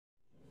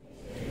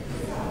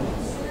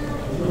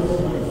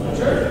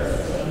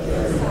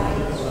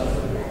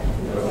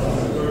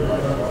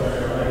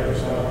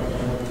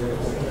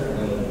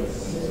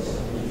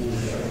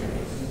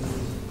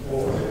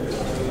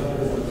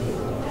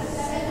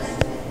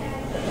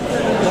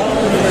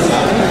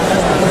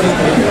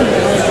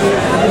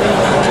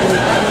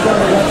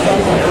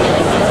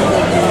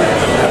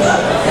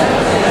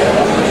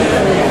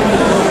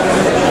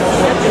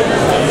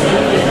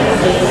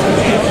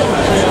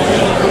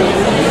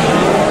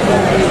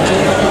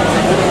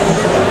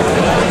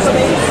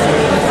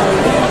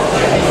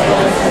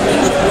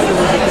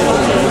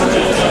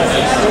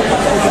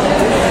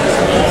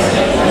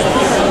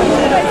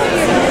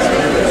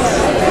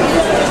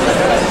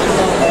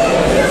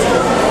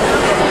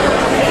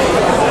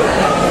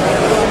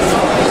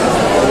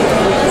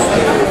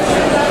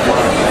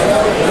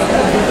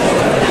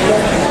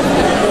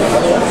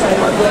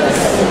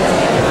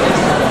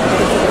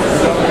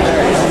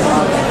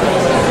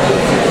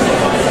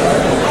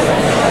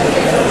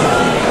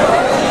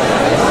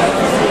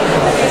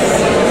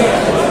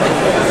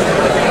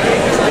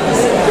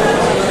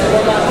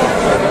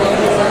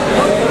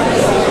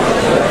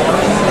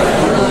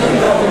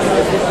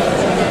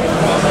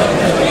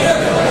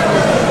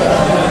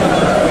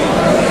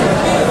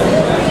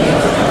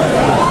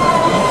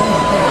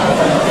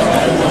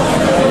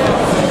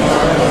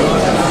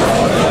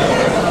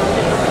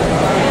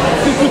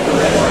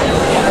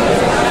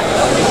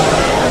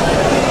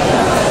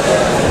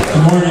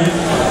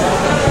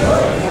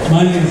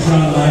My name is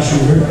John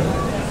Lashinger,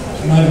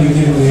 and I've been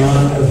given the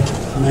honor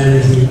of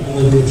managing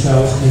Olivia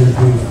Chow's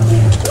campaign for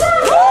mayor.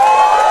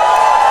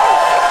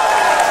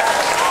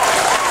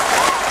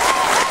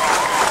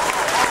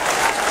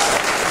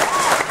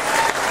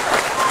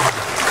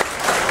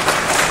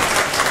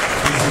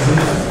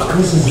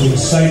 This is an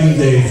exciting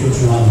day for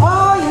Toronto.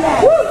 Oh, yeah.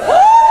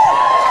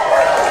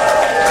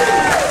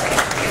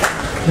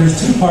 There's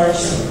two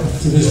parts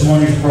to this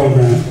morning's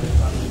program.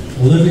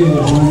 Olivia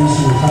will join us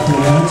in a couple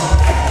of minutes.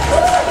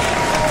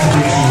 I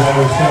think she's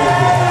always felt it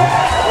now.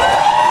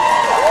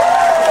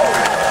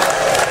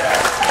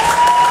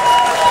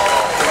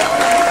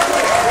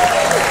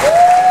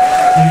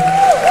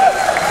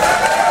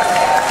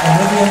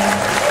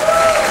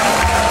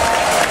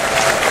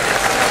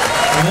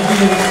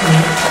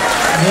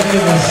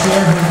 Olivia will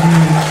share her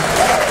views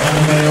on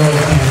the mayoral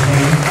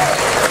campaign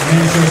and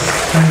then she'll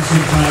spend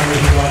some time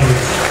with the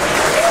audience.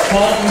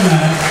 Following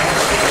that,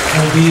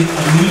 there will be a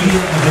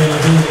media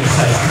availability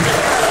session,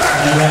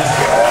 and I ask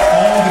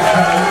all of the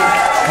crowd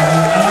to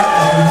go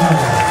out of the room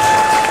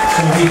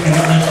so we can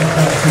let the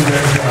crowd do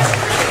their job.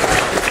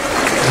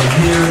 And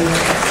here is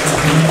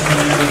the next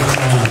member of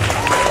Toronto.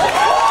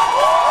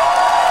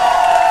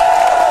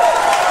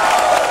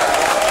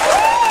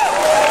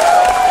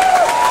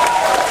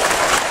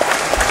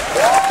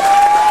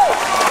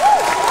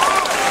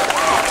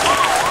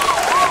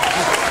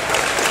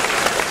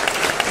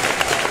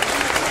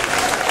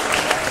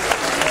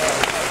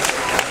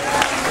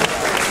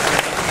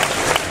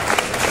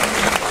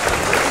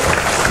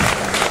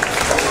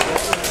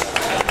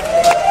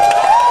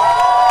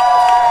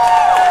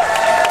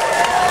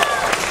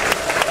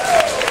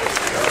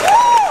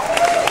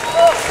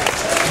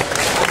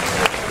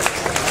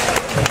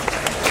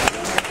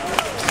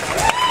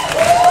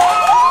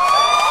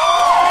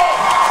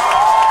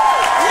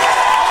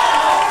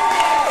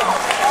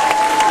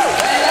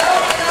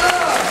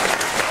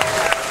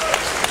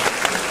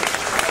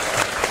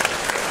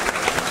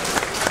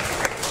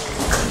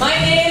 My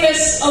name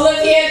is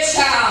Olivia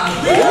Chow.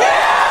 And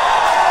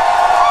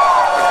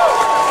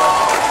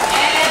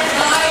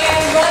I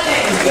am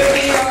running to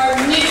be your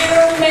new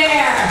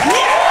mayor.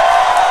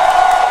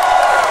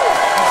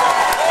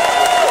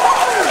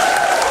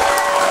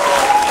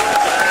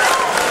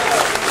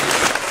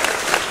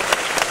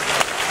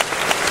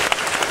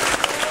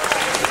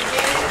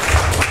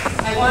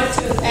 I want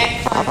to thank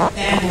my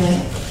family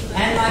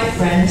and my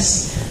friends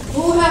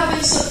who have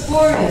been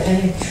supportive and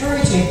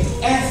encouraging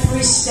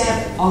every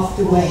step of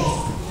the way.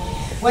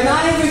 When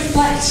I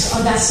reflect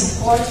on that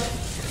support,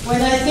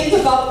 when I think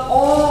about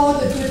all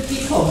the good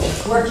people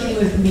working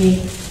with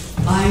me,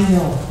 I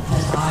know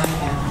that I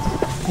am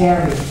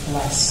very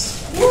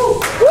blessed. Woo!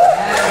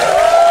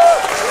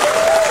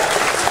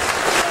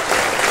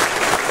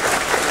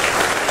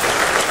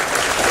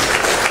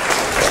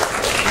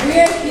 We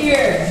are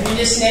here in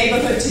this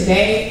neighborhood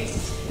today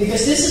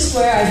because this is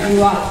where I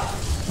grew up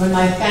when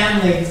my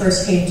family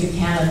first came to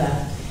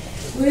Canada.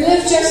 We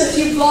lived just a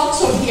few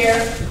blocks from here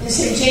in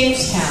St.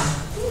 Jamestown.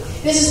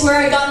 This is where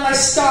I got my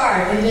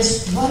start in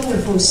this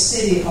wonderful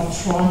city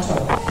of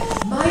Toronto.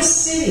 My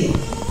city,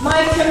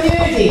 my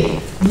community,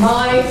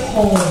 my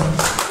home.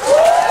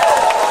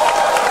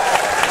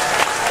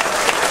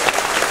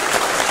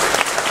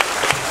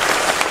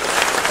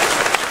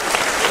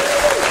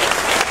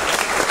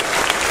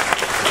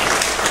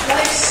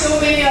 Like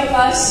so many of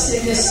us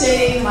in the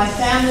city, my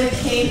family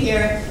came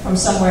here from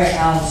somewhere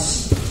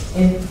else.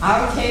 In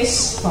our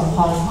case, from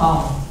Hong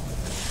Kong.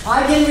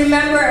 I can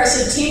remember as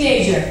a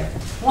teenager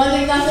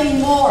wanting nothing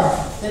more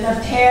than a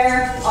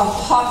pair of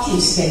hockey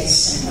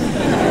skates.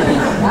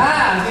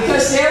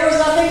 Because there was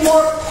nothing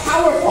more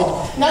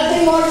powerful,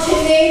 nothing more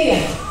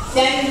Canadian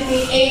than to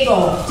be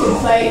able to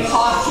play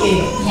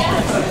hockey.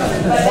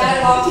 But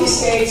that hockey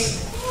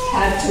skates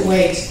had to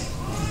wait.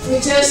 We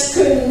just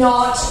could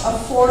not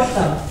afford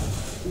them.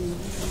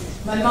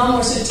 My mom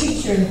was a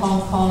teacher in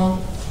Hong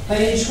Kong,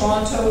 but in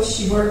Toronto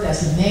she worked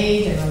as a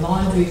maid and a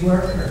laundry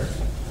worker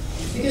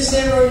because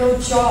there were no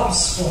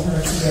jobs for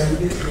her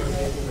here.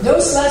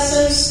 Those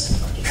lessons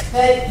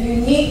that you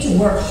need to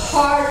work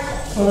hard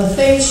for the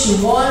things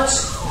you want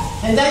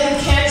and that you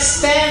can't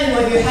spend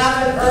what you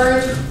haven't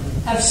earned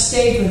have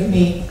stayed with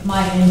me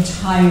my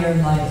entire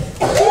life.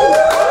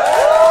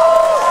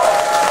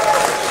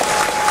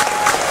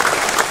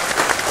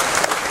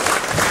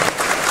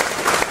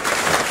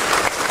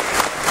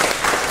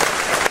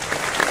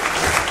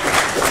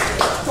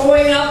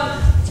 Growing up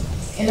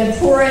in a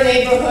poorer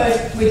neighborhood,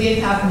 we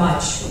didn't have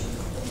much.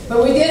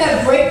 But we did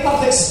have great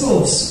public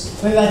schools.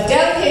 We got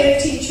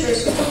dedicated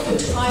teachers who took the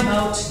time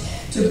out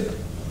to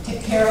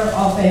take care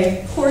of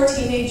a poor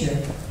teenager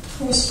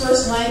whose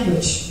first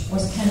language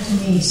was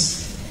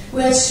Cantonese.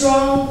 We had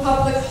strong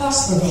public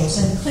hospitals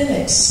and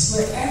clinics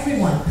where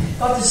everyone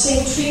got the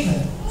same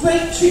treatment,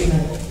 great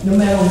treatment, no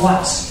matter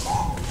what.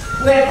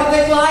 We had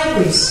public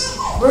libraries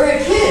where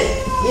a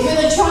kid, even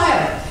a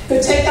child,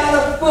 could take out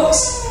a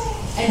books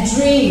and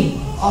dream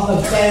of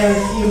a better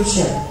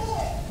future.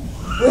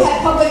 We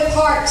had public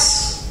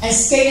parks and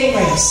skating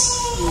rinks,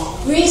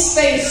 green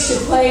space to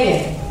play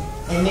in,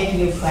 and make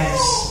new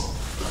friends.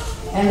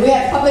 And we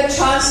had public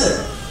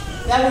transit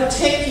that would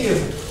take you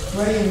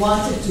where you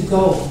wanted to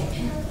go.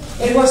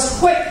 It was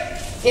quick,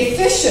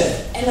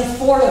 efficient, and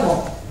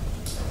affordable.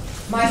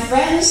 My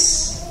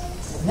friends,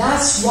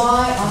 that's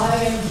why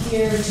I am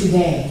here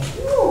today.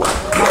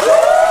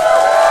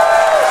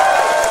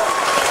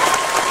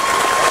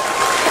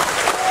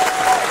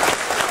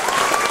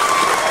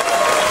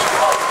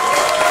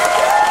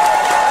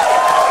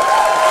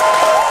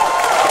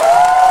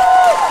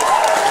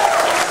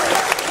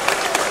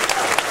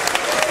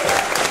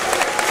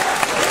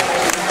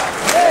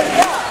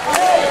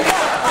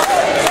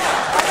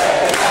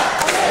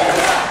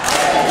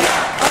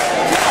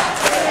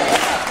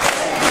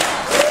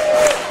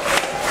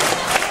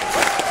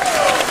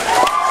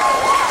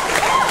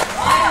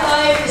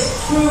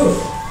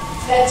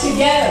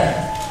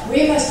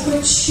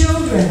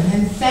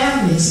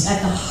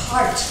 At the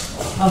heart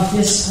of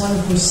this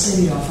wonderful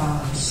city of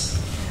ours.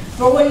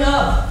 Growing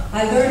up,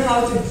 I learned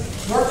how to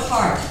work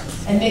hard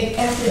and make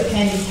every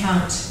penny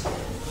count,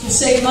 to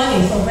save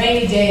money for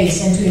rainy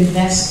days and to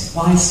invest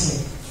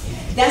wisely.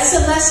 That's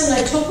the lesson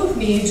I took with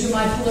me into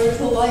my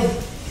political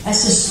life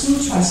as a school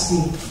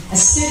trustee, a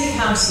city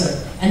councillor,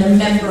 and a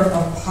member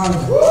of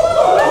parliament.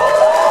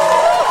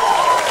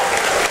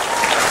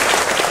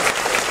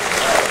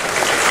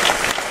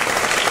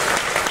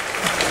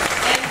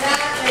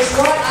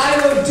 What I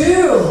will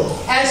do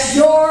as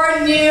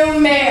your new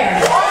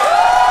mayor.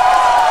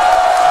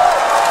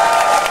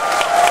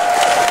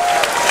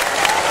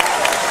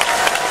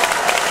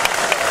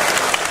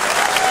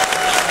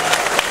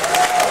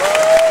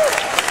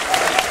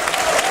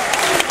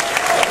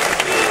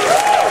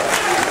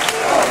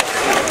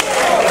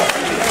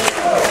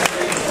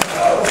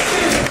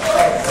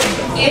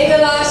 In the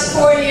last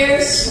 4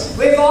 years,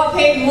 we've all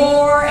paid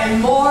more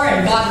and more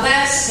and got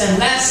less and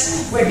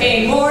less. We're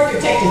paying more to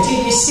take the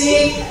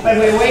TTC, but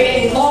we're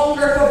waiting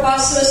longer for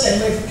buses,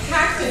 and we've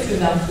packed into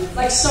them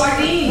like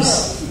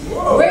sardines.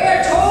 We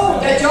are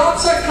told that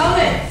jobs are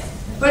coming,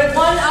 but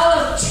 1 out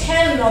of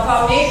 10 of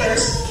our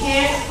neighbors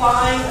can't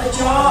find a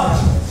job.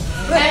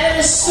 And it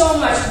is so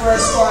much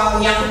worse for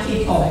our young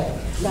people.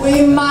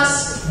 We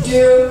must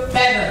do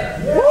better.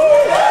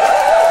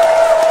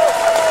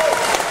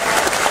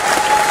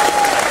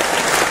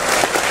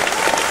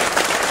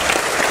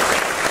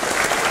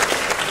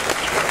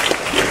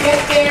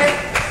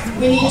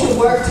 We need to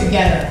work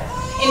together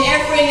in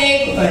every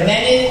neighborhood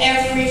and in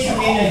every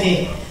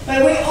community.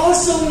 But we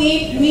also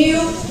need new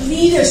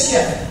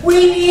leadership.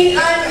 We need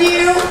a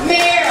new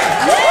mayor.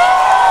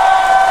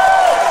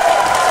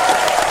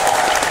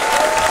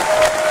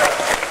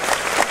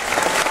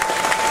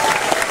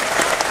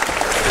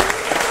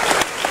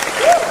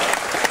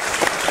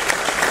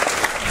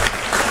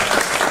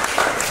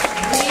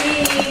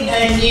 We need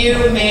a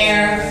new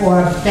mayor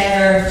for a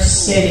better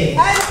city.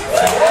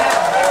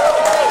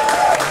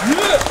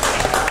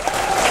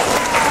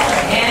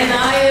 And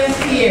I am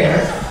here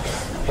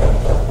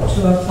to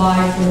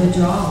apply for the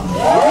job.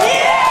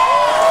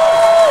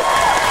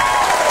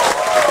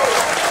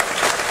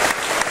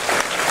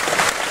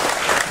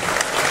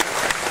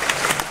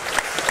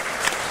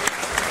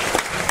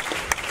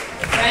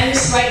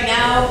 Friends, right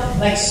now,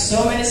 like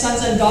so many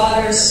sons and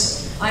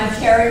daughters, I'm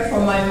caring for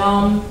my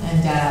mom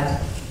and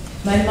dad.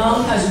 My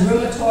mom has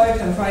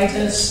rheumatoid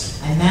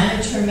arthritis. I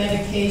manage her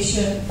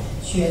medication.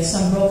 She has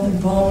some broken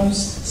bones.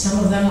 Some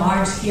of them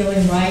aren't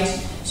healing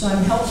right. So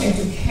I'm helping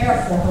to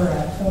care for her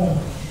at home.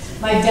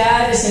 My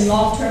dad is in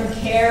long-term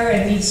care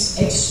and needs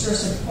extra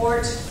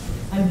support.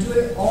 I'm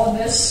doing all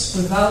this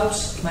without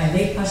my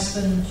late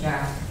husband,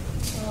 Jack.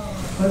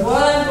 But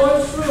what I'm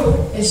going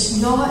through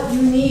is not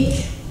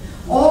unique.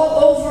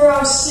 All over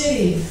our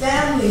city,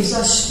 families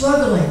are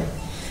struggling.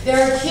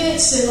 There are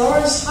kids in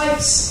Lawrence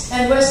Heights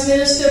and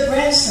Westminster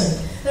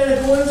Branson that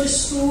are going to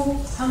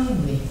school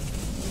hungry.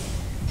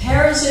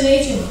 Parents in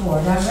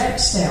Agincourt and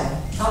Rexdale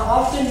are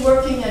often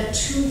working at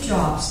 2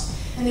 jobs,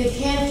 and they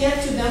can't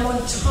get to them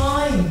on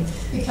time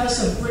because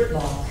of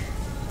gridlock.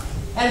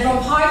 And from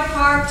Hyde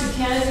Park to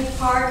Kennedy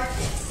Park,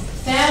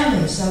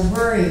 families are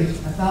worried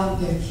about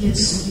their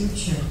kids'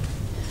 future,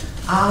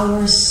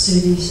 our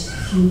city's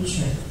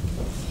future.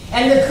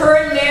 And the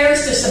current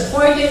mayor's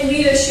disappointing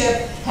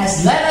leadership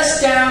has let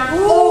us down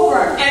over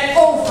and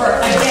over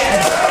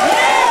again.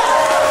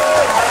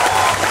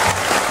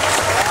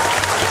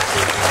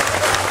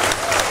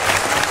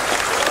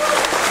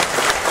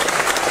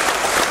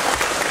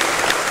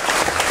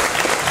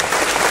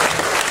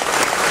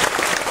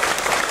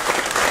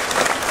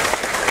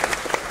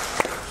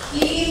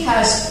 He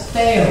has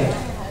failed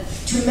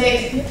to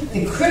make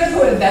the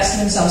critical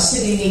investments our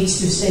city needs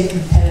to stay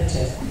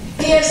competitive.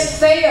 He has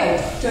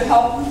failed to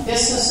help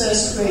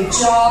businesses create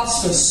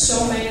jobs for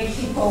so many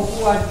people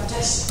who are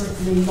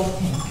desperately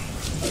looking.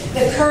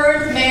 The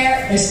current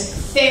mayor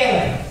is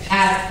failing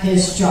at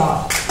his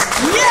job.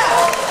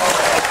 Yeah!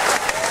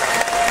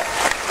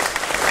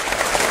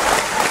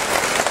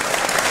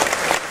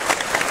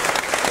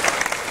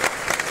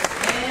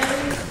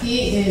 And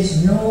he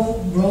is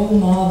no role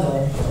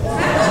model.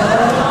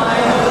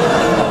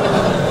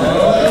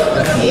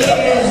 He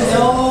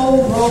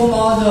role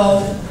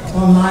model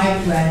for my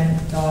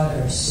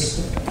granddaughters.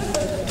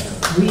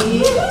 We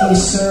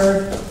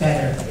deserve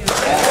better.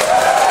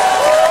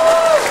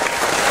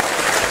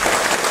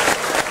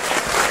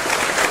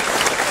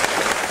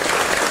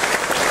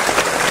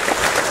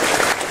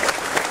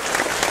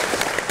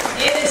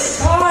 It is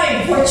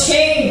time for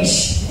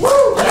change.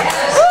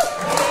 Yes,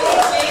 we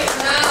need change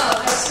now.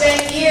 I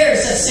spent years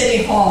at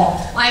City Hall.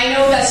 I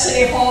know that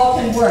City Hall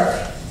can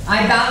work.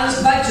 I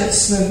balance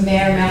budgets with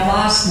Mayor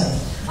Mayoral.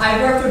 I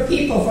work with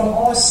people from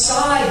all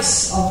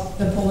sides of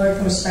the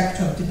political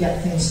spectrum to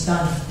get things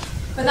done.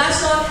 But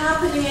that's not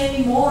happening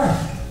anymore.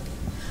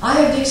 I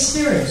have the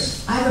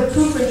experience. I have a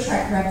proven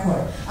track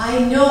record. I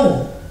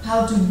know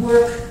how to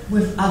work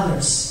with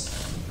others.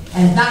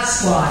 And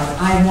that's why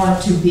I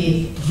want to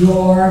be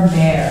your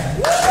mayor.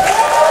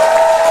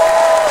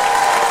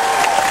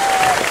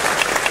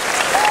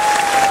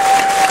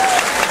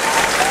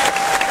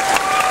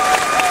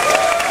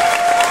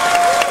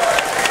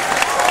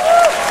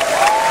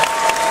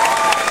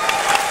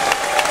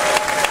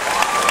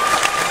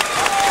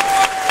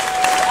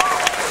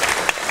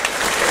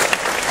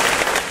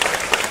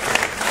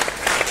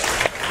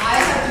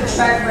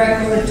 Track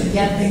record to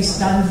get things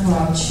done for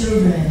our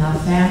children and our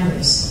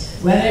families.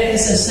 Whether it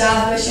is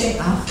establishing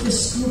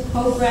after-school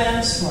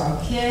programs for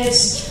our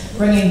kids,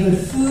 bringing good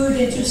food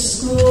into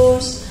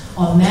schools,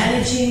 or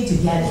managing to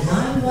get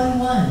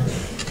 911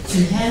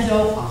 to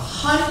handle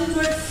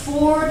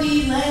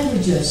 140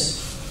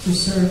 languages to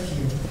serve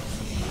you.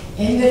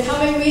 In the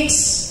coming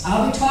weeks,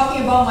 I'll be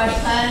talking about my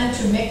plan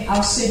to make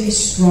our city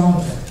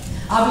stronger.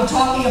 I'll be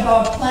talking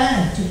about a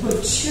plan to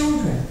put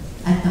children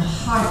at the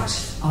heart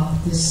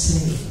of this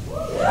city.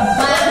 A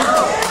plan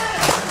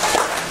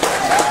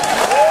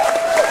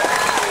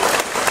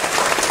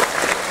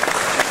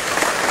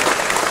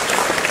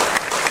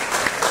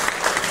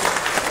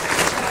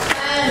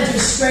to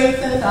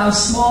strengthen our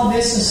small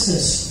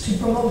businesses, to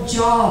promote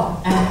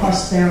job and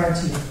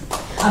prosperity.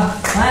 A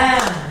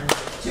plan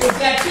to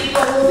get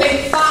people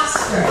moving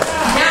faster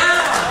now.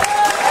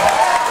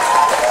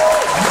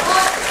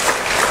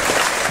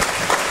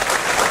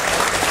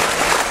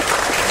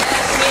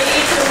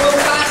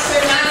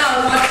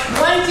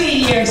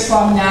 Years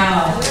from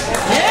now.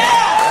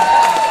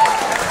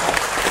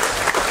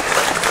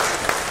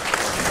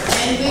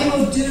 And we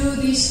will do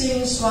these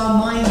things while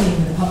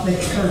minding the public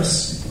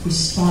purse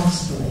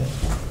responsibly.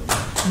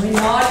 We're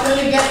not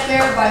going to get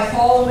there by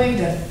following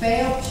the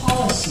failed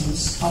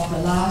policies of the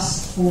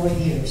last 4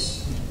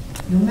 years,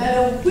 no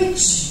matter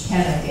which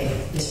candidate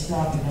is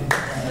brought into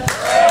play.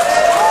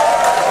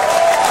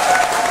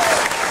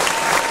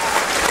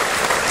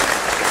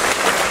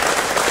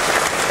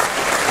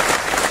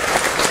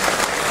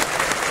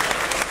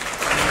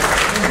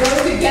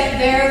 Get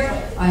there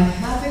by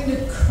having the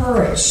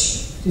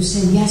courage to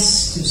say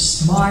yes to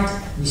smart,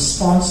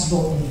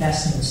 responsible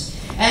investments,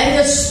 and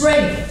the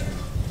strength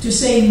to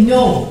say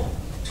no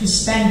to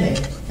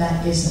spending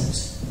that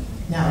isn't.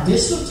 Now,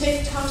 this will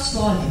take tough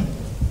slogging,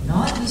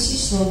 not easy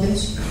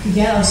slogans, to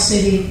get our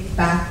city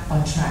back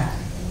on track.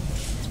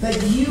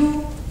 But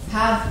you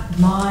have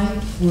my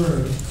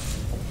word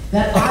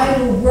that I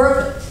will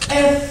work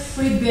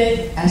every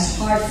bit as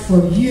hard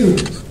for you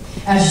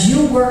as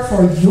you work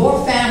for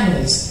your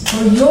families,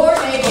 for your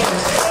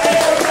neighborhoods, and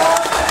for your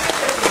communities.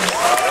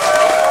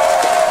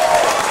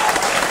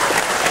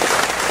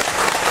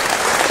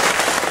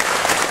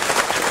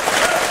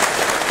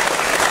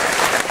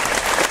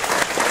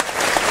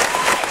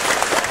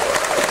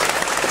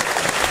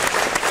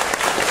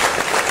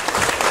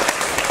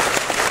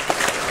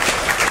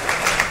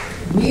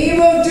 We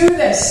will do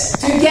this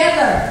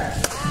together,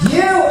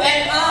 you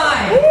and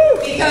I,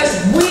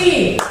 because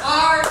we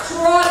are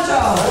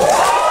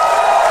Toronto.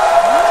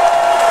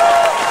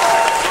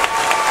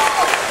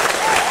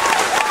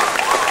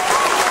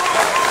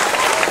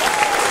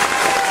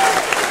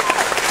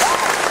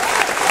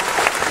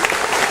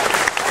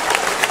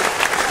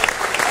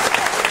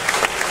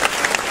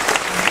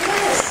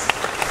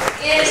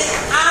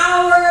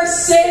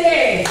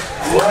 City,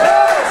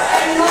 yours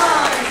and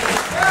mine.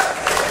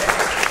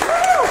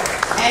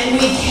 And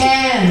we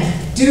can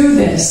do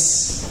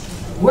this,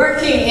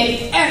 working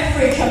in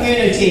every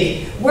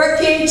community,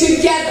 working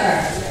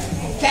together,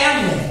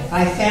 family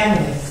by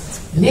family,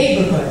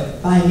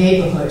 neighborhood by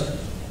neighborhood.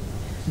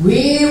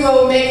 We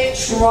will make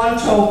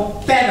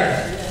Toronto better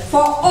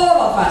for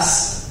all of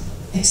us,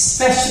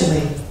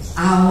 especially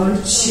our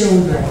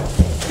children.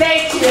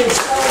 Thank you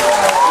so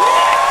much.